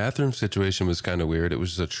 Bathroom situation was kind of weird. It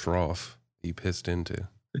was just a trough he pissed into.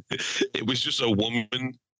 It was just a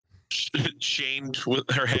woman chained with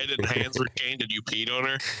her head and hands were chained, and you peed on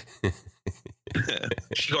her.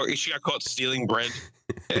 She got caught stealing bread.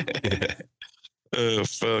 Oh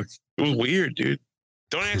fuck! It was weird, dude.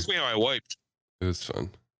 Don't ask me how I wiped. It was fun. It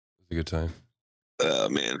was a good time. Oh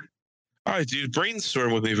man! All right, dude.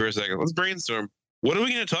 Brainstorm with me for a second. Let's brainstorm. What are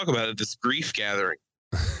we going to talk about at this grief gathering?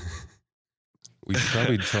 We should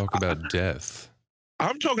probably talk about death.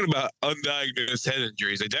 I'm talking about undiagnosed head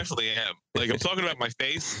injuries. I definitely am. Like, I'm talking about my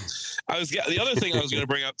face. The other thing I was going to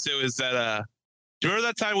bring up too is that, do you remember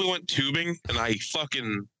that time we went tubing and I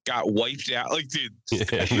fucking got wiped out? Like, dude.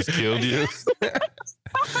 Yeah, I just killed you.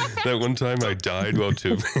 That one time I died while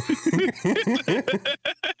tubing.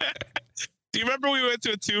 Do you remember we went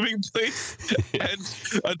to a tubing place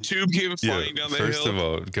and a tube came flying down the hill? First of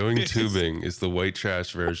all, going tubing is the white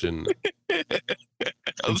trash version.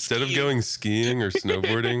 Instead of going skiing or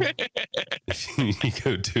snowboarding, you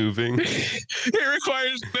go tubing. It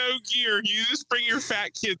requires no gear. You just bring your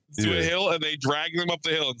fat kids to a hill and they drag them up the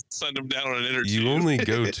hill and send them down on an inner tube. You only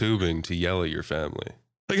go tubing to yell at your family.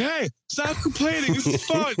 Like, hey, stop complaining. This is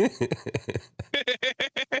fun.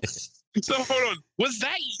 So hold on. Was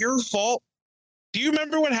that your fault? Do you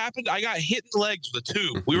remember what happened? I got hit in the legs with a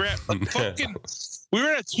tube. We were at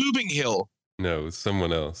a tubing hill. No, it's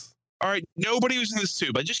someone else. All right, nobody was in this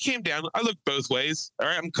tube. I just came down. I looked both ways. All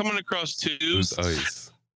right, I'm coming across tubes. It was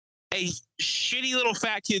ice. A shitty little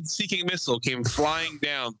fat kid seeking missile came flying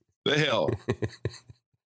down the hill.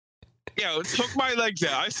 It took my legs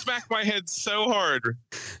out. I smacked my head so hard.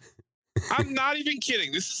 I'm not even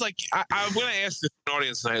kidding. This is like, I'm going to ask this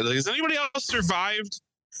audience tonight. Like, has anybody else survived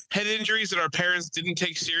head injuries that our parents didn't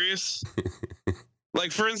take serious?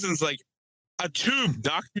 Like, for instance, like a tube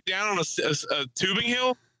knocked me down on a tubing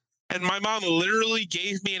hill, and my mom literally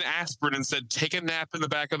gave me an aspirin and said, take a nap in the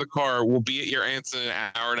back of the car. We'll be at your aunt's in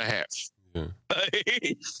an hour and a half. Yeah.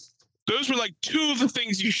 Those were like two of the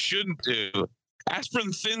things you shouldn't do.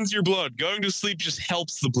 Aspirin thins your blood. Going to sleep just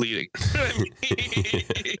helps the bleeding.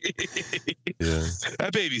 Yeah.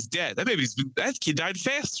 That baby's dead. That kid died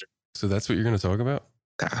faster. So that's what you're going to talk about?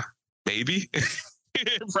 Maybe.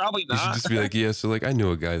 Probably not. You should just be like, yeah, so like I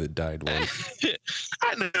know a guy that died once.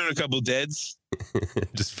 I know a couple deads.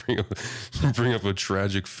 Just bring up a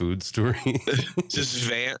tragic food story. just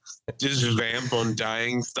vamp on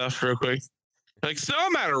dying stuff real quick. Like, so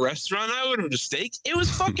I'm at a restaurant. I ordered a steak. It was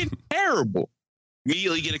fucking terrible.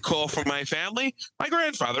 Immediately get a call from my family. My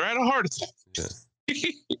grandfather had a heart attack. Yeah.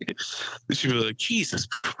 They should be like, Jesus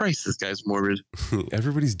Christ, this guy's morbid.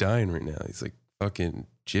 Everybody's dying right now. He's like fucking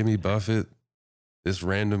Jimmy Buffett, this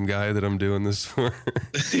random guy that I'm doing this for.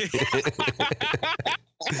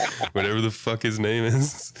 Whatever the fuck his name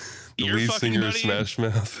is. The lead singer of Smash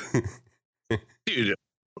Mouth. Dude,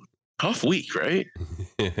 tough week, right?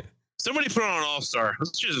 Yeah. Somebody put on an All-Star.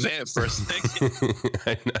 Let's just vamp for a second.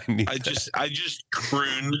 I just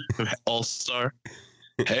croon All-Star.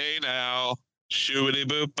 Hey now, shoobity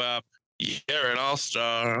boop bop. You're an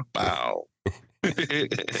All-Star. Bow.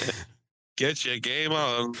 Get your game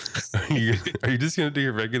on. Are you just gonna do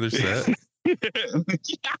your regular set? I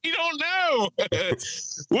don't know.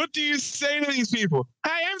 What do you say to these people?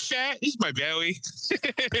 Hi, I'm fat. This is my belly.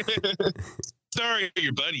 Sorry,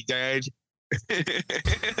 your buddy died.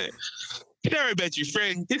 Sorry about your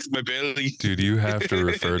friend. It's my belly. Dude, you have to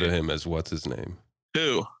refer to him as what's his name?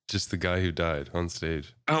 Who? Just the guy who died on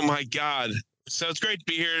stage. Oh my God. So it's great to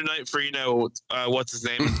be here tonight for, what's his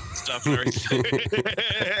name and stuff and everything.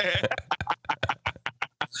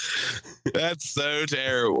 That's so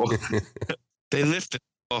terrible. They lifted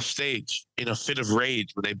him off stage in a fit of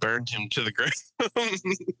rage when they burned him to the ground.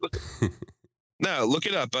 No, look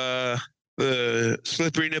it up. The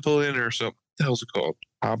slippery nipple in or something. What the hell's it called?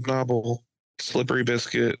 Hobnobble, slippery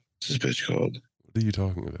biscuit. What's this bitch called? What are you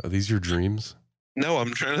talking about? Are these your dreams? No,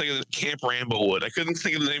 I'm trying to think of the Camp Ramblewood. I couldn't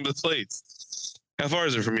think of the name of the place. How far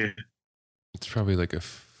is it from you? It's probably like a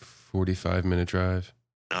 45-minute drive.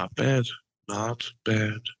 Not bad. Not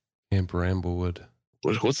bad. Camp Ramblewood.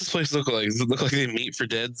 What's this place look like? Does it look like they meet for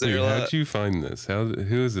deads there a lot? How'd you find this?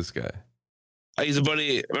 Who is this guy? He's a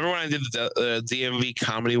buddy. Remember when I did the DMV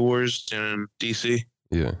Comedy Wars in DC?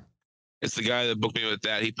 Yeah. It's the guy that booked me with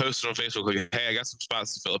that. He posted on Facebook like, "Hey, I got some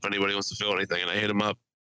spots to fill if anybody wants to fill anything." And I hit him up.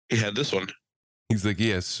 He had this one. He's like,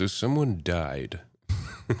 yes, so someone died.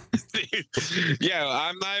 Yeah,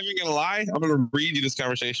 I'm not even gonna lie. I'm gonna read you this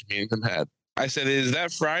conversation me and him had. I said, "Is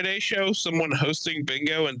that Friday show someone hosting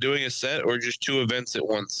bingo and doing a set, or just two events at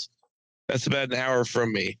once?" That's about an hour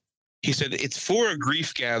from me. He said, "It's for a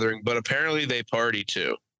grief gathering, but apparently they party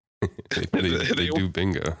too." they do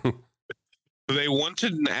bingo. They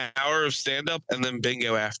wanted an hour of stand-up and then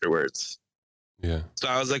bingo afterwards. Yeah. So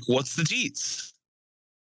I was like, "What's the deets?"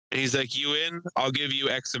 And he's like, "You in? I'll give you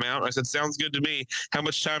X amount." I said, "Sounds good to me. How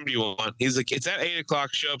much time do you want?" He's like, "It's at 8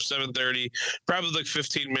 o'clock. Show up 7:30. Probably like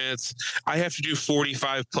 15 minutes. I have to do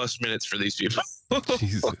 45 plus minutes for these people."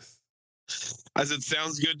 Jesus. I said,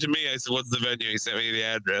 "Sounds good to me." I said, "What's the venue?" He sent me the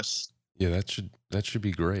address. Yeah, that should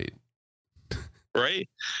be great. Right?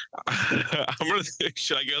 I'm gonna think,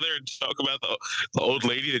 should I go there and talk about the old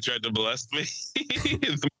lady that tried to molest me?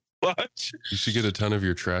 What? You should get a ton of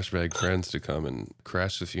your trash bag friends to come and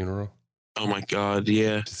crash the funeral. Oh my God,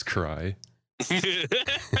 yeah. Just cry.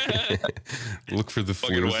 Look for the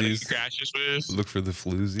Fucking wedding floozies. crashes with. Look for the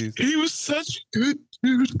floozies. He was such a good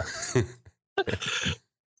dude.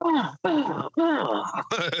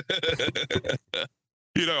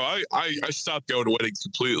 I stopped going to weddings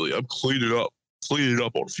completely. I'm cleaning up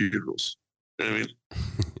on funerals. You know what I mean?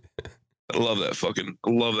 I love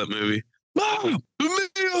that movie. Mom,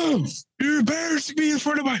 you're embarrassing me in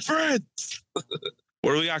front of my friends.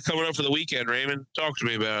 What do we got coming up for the weekend, Raymond? Talk to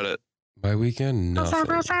me about it. My weekend, nothing.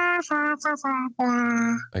 I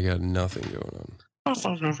got nothing going on.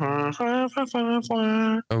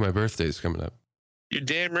 Oh, my birthday's coming up. You're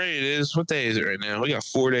damn right it is. What day is it right now? We got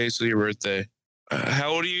 4 days till your birthday.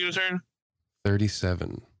 How old are you going to turn?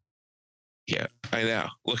 37. Yeah, I know.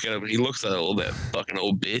 Look at him. He looks like a little bit fucking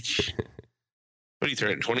old bitch. What are you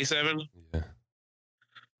turning? 27? Yeah.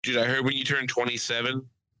 Dude, I heard when you turn 27,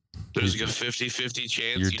 there's like a 50-50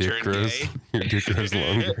 chance your you dick turn grows, gay. Your dick grows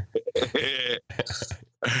longer.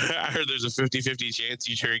 I heard there's a 50-50 chance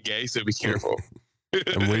you turn gay, so be careful.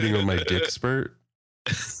 I'm waiting on my dick spurt.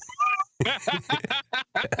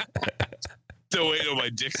 Don't wait on my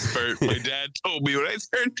dick spurt. My dad told me when I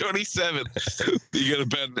turned 27, you gotta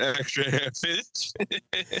bet an extra half inch.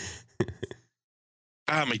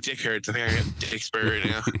 My dick hurts. I think I got a dick spurt right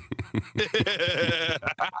now.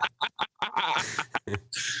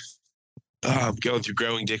 I'm going through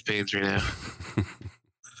growing dick pains right now.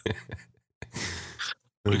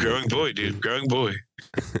 I'm a growing boy, dude. Growing boy.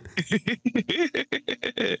 Should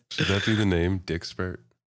that be the name? Dick spurt?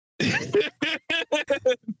 I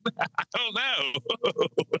don't know.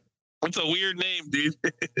 That's a weird name, dude.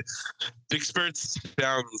 Dick spurts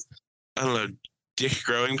sounds, I don't know, dick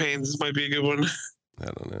growing pains might be a good one. I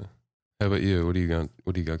don't know. How about you? What do you got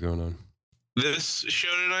going on? This show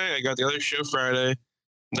tonight, I got the other show Friday.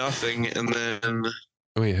 Nothing. And then...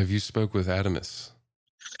 Oh, wait, have you spoke with Adamus?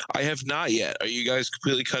 I have not yet. Are you guys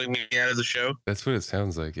completely cutting me out of the show? That's what it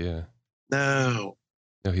sounds like, yeah. No.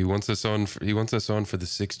 No, he wants us on for the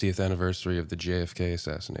 60th anniversary of the JFK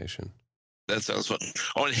assassination. That sounds fun.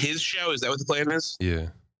 On his show, is that what the plan is? Yeah.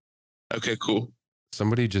 Okay, cool.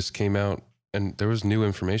 Somebody just came out and there was new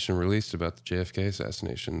information released about the JFK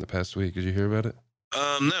assassination the past week. Did you hear about it?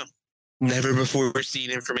 No. Never before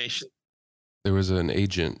seen information. There was an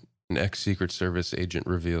ex-Secret Service agent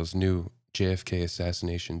reveals new JFK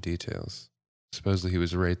assassination details. Supposedly he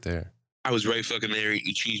was right there. I was right fucking there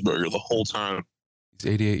eating cheeseburger the whole time. He's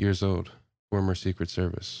 88 years old, former Secret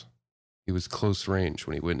Service. He was close range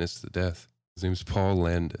when he witnessed the death. His name's Paul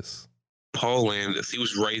Landis. Paul Landis, he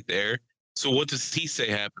was right there. So what does he say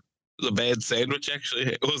happened? It was a bad sandwich, actually.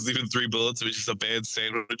 It wasn't even 3 bullets. It was just a bad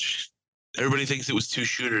sandwich. Everybody thinks it was 2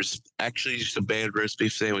 shooters. Actually, just a bad roast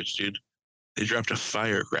beef sandwich, dude. They dropped a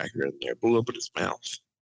firecracker in there, blew up in his mouth.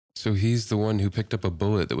 So he's the one who picked up a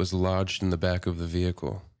bullet that was lodged in the back of the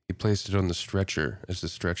vehicle. He placed it on the stretcher as the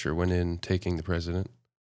stretcher went in, taking the president.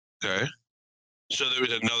 Okay. So there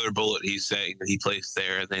was another bullet he's saying that he placed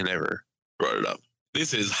there, and they never brought it up.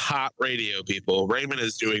 This is hot radio, people. Raymond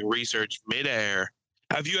is doing research midair.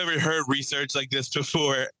 Have you ever heard research like this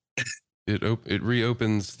before? It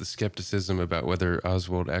reopens the skepticism about whether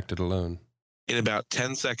Oswald acted alone. In about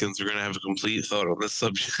 10 seconds, we're going to have a complete thought on this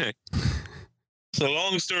subject. So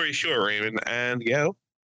long story short, Raymond, and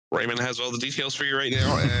Raymond has all the details for you right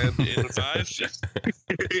now, and in 5.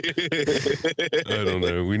 I don't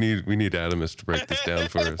know. We need Adamus to break this down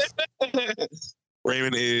for us.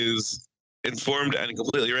 Raymond is informed and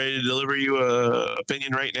completely ready to deliver you a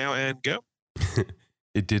opinion right now, and go.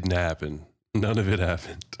 It didn't happen. None of it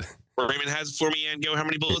happened. Raymond has it for me, and go. How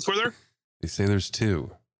many bullets were there? They say there's 2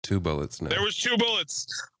 bullets now. There was 2 bullets.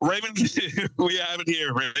 Raymond, we have it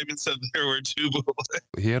here. Raymond said there were 2 bullets.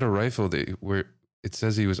 He had a rifle where it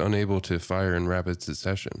says he was unable to fire in rapid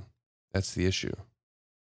succession. That's the issue.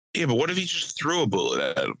 Yeah, but what if he just threw a bullet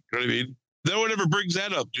at him? You know what I mean? No one ever brings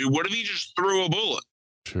that up, dude. What if he just threw a bullet?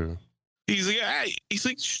 True. He's like, hey. He's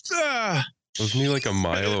like, Wasn't he like a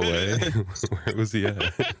mile away? Where was he at?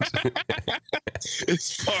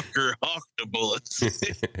 This fucker hawked the bullets.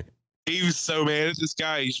 He was so mad at this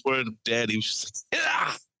guy. He just wanted him dead. He was just like,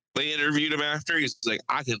 ah! They interviewed him after. He's like,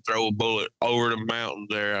 I can throw a bullet over the mountain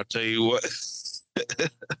there. I'll tell you what.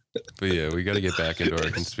 But yeah, we got to get back into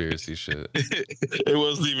our conspiracy shit. It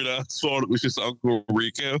wasn't even us fault. It was just Uncle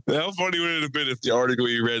Rico. How funny would it have been if the article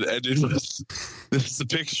you read ended with this is a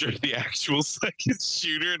picture of the actual second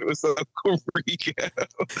shooter and it was Uncle Rico?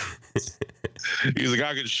 He's like,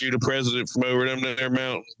 I could shoot a president from over them there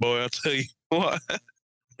mountains, boy. I'll tell you what. Oh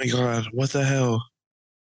my God, what the hell?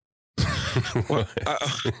 What?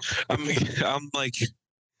 I'm like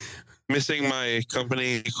missing my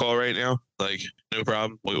company call right now. Like, no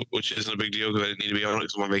problem, which isn't a big deal because I didn't need to be on it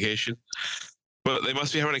because I'm on vacation. But they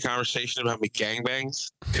must be having a conversation about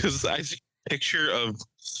McGangbangs because I see a picture of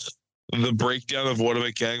the breakdown of what a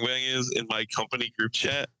McGangbang is in my company group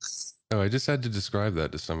chat. Oh, I just had to describe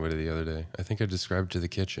that to somebody the other day. I think I described to the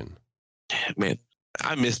kitchen. Damn, man,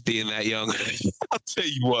 I miss being that young. I'll tell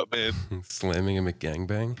you what, man. Slamming a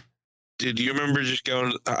McGangbang? Dude, do you remember just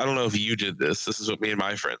going, I don't know if you did this. This is what me and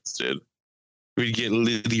my friends did. We'd get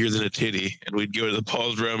littier than a titty, and we'd go to the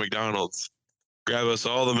Paul's Row McDonald's, grab us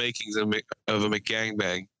all the makings of a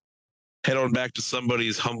McGangbang, head on back to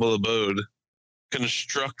somebody's humble abode,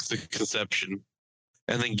 construct the conception,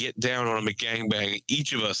 and then get down on a McGangbang,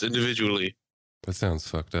 each of us individually. That sounds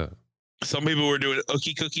fucked up. Some people were doing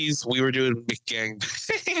ookie cookies. We were doing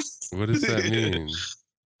McGangbangs. What does that mean?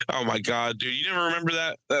 Oh my God, dude. You never remember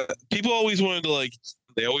that? People always wanted to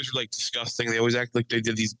they always were disgusting. They always act like they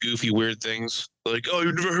did these goofy, weird things. Like, oh,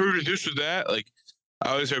 you've never heard of this or that? Like, I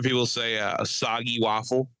always heard people say a soggy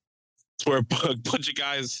waffle. It's where a bunch of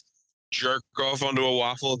guys jerk off onto a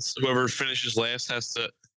waffle. It's whoever finishes last has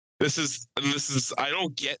to. This is, I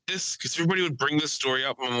don't get this because everybody would bring this story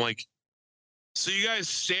up. And I'm like, so you guys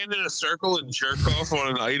stand in a circle and jerk off on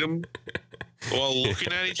an item while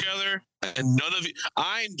looking at each other? And none of you,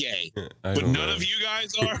 I'm gay, but none of you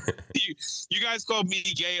guys are. You guys called me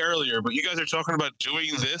gay earlier, but you guys are talking about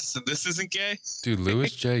doing this, and this isn't gay? Dude,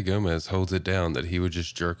 Louis J. Gomez holds it down that he would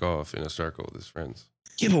just jerk off in a circle with his friends.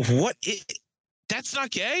 Yeah, but what? That's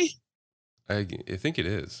not gay? I think it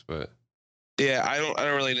is, but yeah, I don't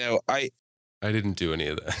really know. I didn't do any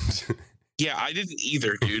of that. Yeah, I didn't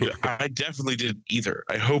either, dude. I definitely didn't either.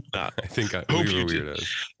 I hope not. I think we were weirdos.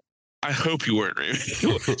 I hope you weren't.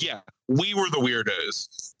 Yeah, we were the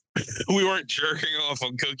weirdos. We weren't jerking off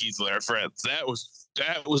on cookies with our friends. That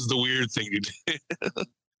was the weird thing to do.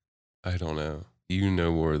 I don't know. You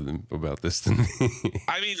know more about this than me.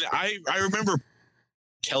 I mean, I remember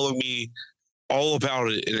telling me all about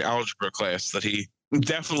it in algebra class that he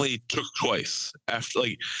definitely took twice. After,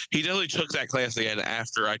 he definitely took that class again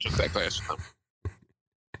after I took that class with him.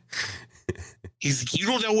 He's like, you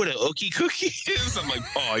don't know what an ookie cookie is? I'm like,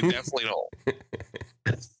 oh, I definitely don't.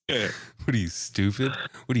 What are you, stupid?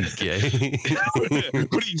 What are you, gay?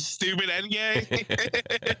 What are you, stupid and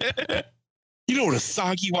gay? You know what a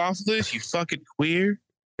soggy waffle is, you fucking queer?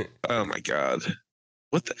 Oh my god.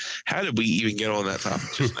 What the? How did we even get on that topic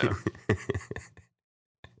just now?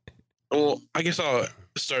 Well, I guess I'll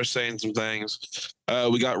start saying some things.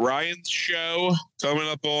 We got Ryan's show coming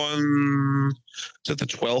up on, is it the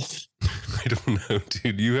 12th? I don't know,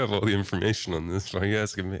 dude. You have all the information on this. Why are you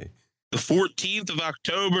asking me? The 14th of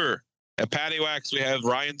October at Patty Wax, we have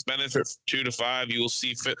Ryan's Benefit from 2 to 5. You will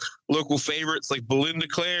see local favorites like Belinda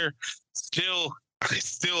Claire. I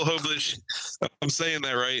still hope that I'm saying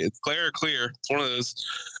that right. It's Claire or Clear. It's one of those.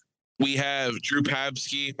 We have Drew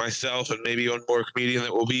Pabsky, myself, and maybe one more comedian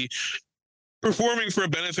that will be performing for a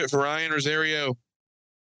benefit for Ryan Rosario.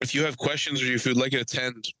 If you have questions or if you'd like to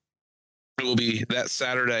attend, it will be that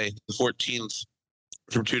Saturday, the 14th,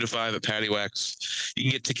 from 2 to 5 at Patty Wax. You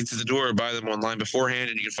can get tickets at the door or buy them online beforehand,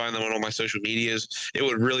 and you can find them on all my social medias. It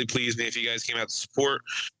would really please me if you guys came out to support.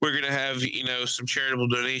 We're going to have, some charitable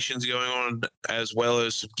donations going on, as well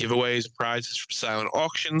as some giveaways and prizes from silent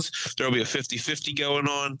auctions. There will be a 50-50 going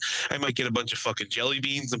on. I might get a bunch of fucking jelly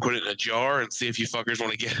beans and put it in a jar and see if you fuckers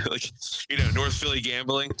want to get, North Philly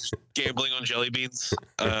gambling on jelly beans.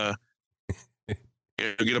 Get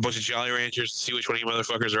a bunch of Jolly Ranchers, see which one of you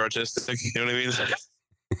motherfuckers are autistic. You know what I mean?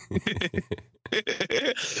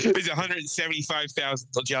 There's 175,000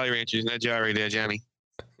 Jolly Ranchers in that jar right there, Johnny.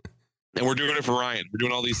 And we're doing it for Ryan. We're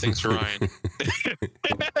doing all these things for Ryan.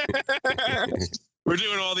 We're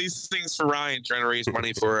doing all these things for Ryan, trying to raise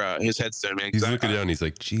money for his headstone, man. He's looking down. He's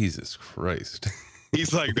like, Jesus Christ.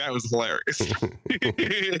 He's like, that was hilarious.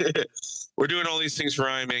 We're doing all these things for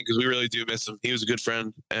Ryan, man, because we really do miss him. He was a good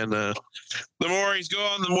friend. And the more he's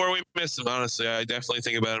gone, the more we miss him, honestly. I definitely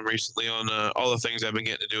think about him recently on all the things I've been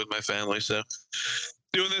getting to do with my family. So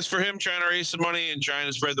doing this for him, trying to raise some money and trying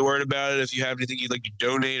to spread the word about it. If you have anything you'd like to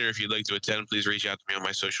donate or if you'd like to attend, please reach out to me on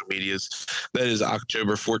my social medias. That is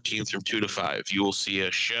October 14th from 2 to 5. You will see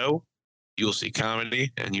a show, you will see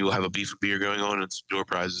comedy, and you will have a beef and beer going on and some door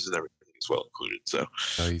prizes and everything as well included. So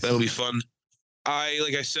nice. That'll be fun.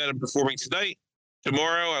 Like I said, I'm performing tonight.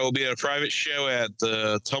 Tomorrow, I will be at a private show at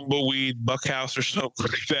the Tumbleweed Buckhouse or something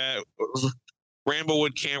like that.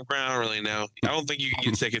 Ramblewood Campground, I don't really know. I don't think you can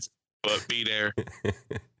get tickets, but be there.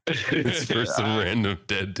 It's for some random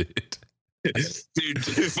dead dude. Dude,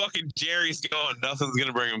 fucking Jerry's gone. Nothing's going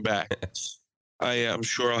to bring him back. I'm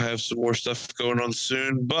sure I'll have some more stuff going on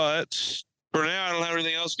soon, but for now, I don't have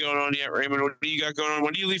anything else going on yet. Raymond, what do you got going on?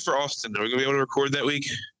 When do you leave for Austin? Are we going to be able to record that week?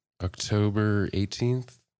 October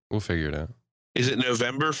 18th. We'll figure it out. Is it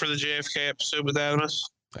November for the JFK episode with Adamus?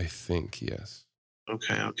 I think, yes.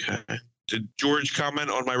 Okay. Did George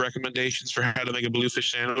comment on my recommendations for how to make a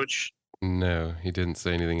bluefish sandwich? No, he didn't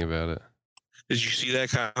say anything about it. Did you see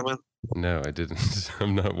that comment? No, I didn't.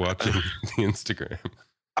 I'm not watching the Instagram.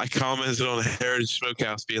 I commented on Heritage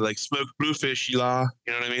Smokehouse, being like, "Smoke bluefish, you know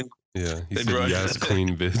what I mean?" Yeah, he said, yes,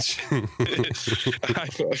 queen bitch. I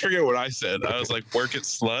forget what I said. I was like, work it,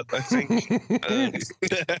 slut, I think.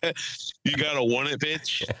 You gotta want it,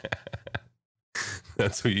 bitch.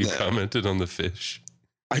 That's what you commented on the fish.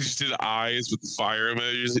 I just did eyes with the fire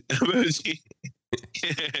emoji.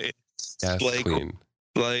 Yes, queen.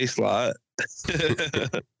 Play slot.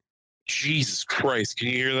 Jesus Christ, can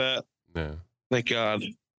you hear that? No. Thank God.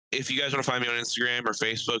 If you guys want to find me on Instagram or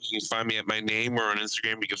Facebook, you can find me at my name, or on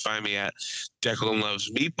Instagram, you can find me at Declan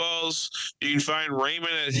Loves Meatballs. You can find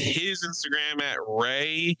Raymond at his Instagram at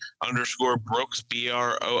Ray_Brooks,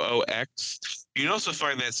 BROOX. You can also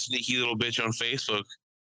find that sneaky little bitch on Facebook.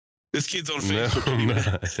 This kid's on Facebook.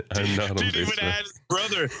 No, I'm not on Didn't Facebook. even add his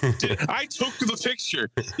brother. I took the picture.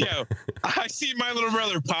 Yo, I see my little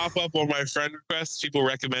brother pop up on my friend requests. People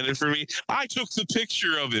recommended for me. I took the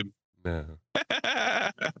picture of him. No.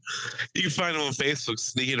 You can find him on Facebook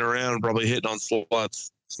sneaking around, probably hitting on sluts.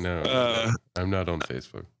 No, I'm not on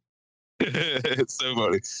Facebook. It's so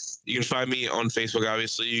funny. You can find me on Facebook,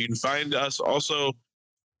 obviously. You can find us also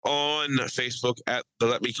on Facebook at the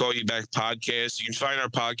Let Me Call You Back podcast. You can find our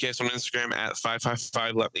podcast on Instagram at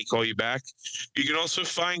 555 Let Me Call You Back. You can also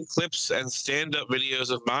find clips and stand-up videos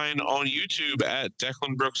of mine on YouTube at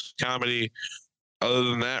Declan Brooks Comedy. Other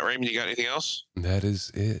than that, Raymond, you got anything else? That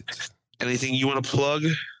is it. Anything you want to plug?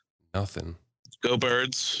 Nothing. Go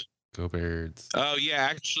Birds. Go Birds. Oh, yeah,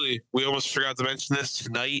 actually, we almost forgot to mention this.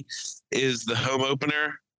 Tonight is the home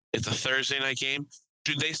opener. It's a Thursday night game.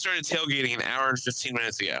 Dude, they started tailgating an hour and 15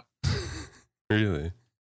 minutes ago. Really?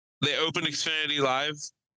 They opened Xfinity Live,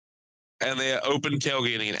 and they opened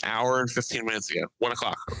tailgating an hour and 15 minutes ago. 1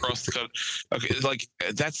 o'clock across the country. Okay, like,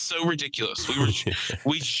 that's so ridiculous.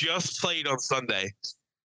 We just played on Sunday,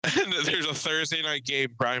 and there's a Thursday night game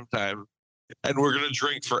primetime, and we're going to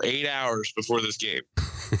drink for 8 hours before this game.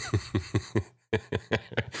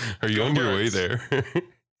 Are you on your way there?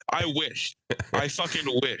 I wish. I fucking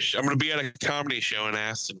wish. I'm going to be at a comedy show in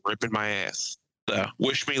Aston ripping my ass. So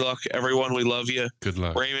wish me luck, everyone. We love you. Good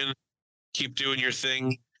luck. Raymond, keep doing your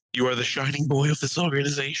thing. You are the shining boy of this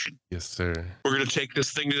organization. Yes, sir. We're going to take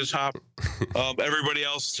this thing to the top. Everybody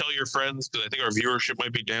else, tell your friends, because I think our viewership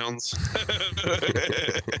might be downs.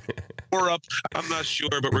 Or up. I'm not sure,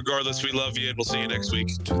 but regardless, we love you, and we'll see you next week.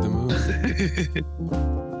 To the moon.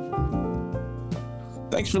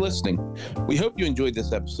 Thanks for listening. We hope you enjoyed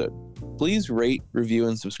this episode. Please rate, review,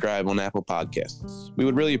 and subscribe on Apple Podcasts. We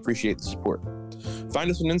would really appreciate the support.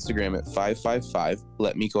 Find us on Instagram at 555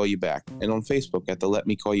 Let Me Call You Back and on Facebook at the Let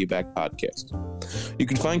Me Call You Back podcast. You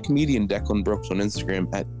can find comedian Declan Brooks on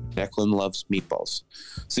Instagram at Declan Loves Meatballs.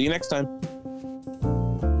 See you next time.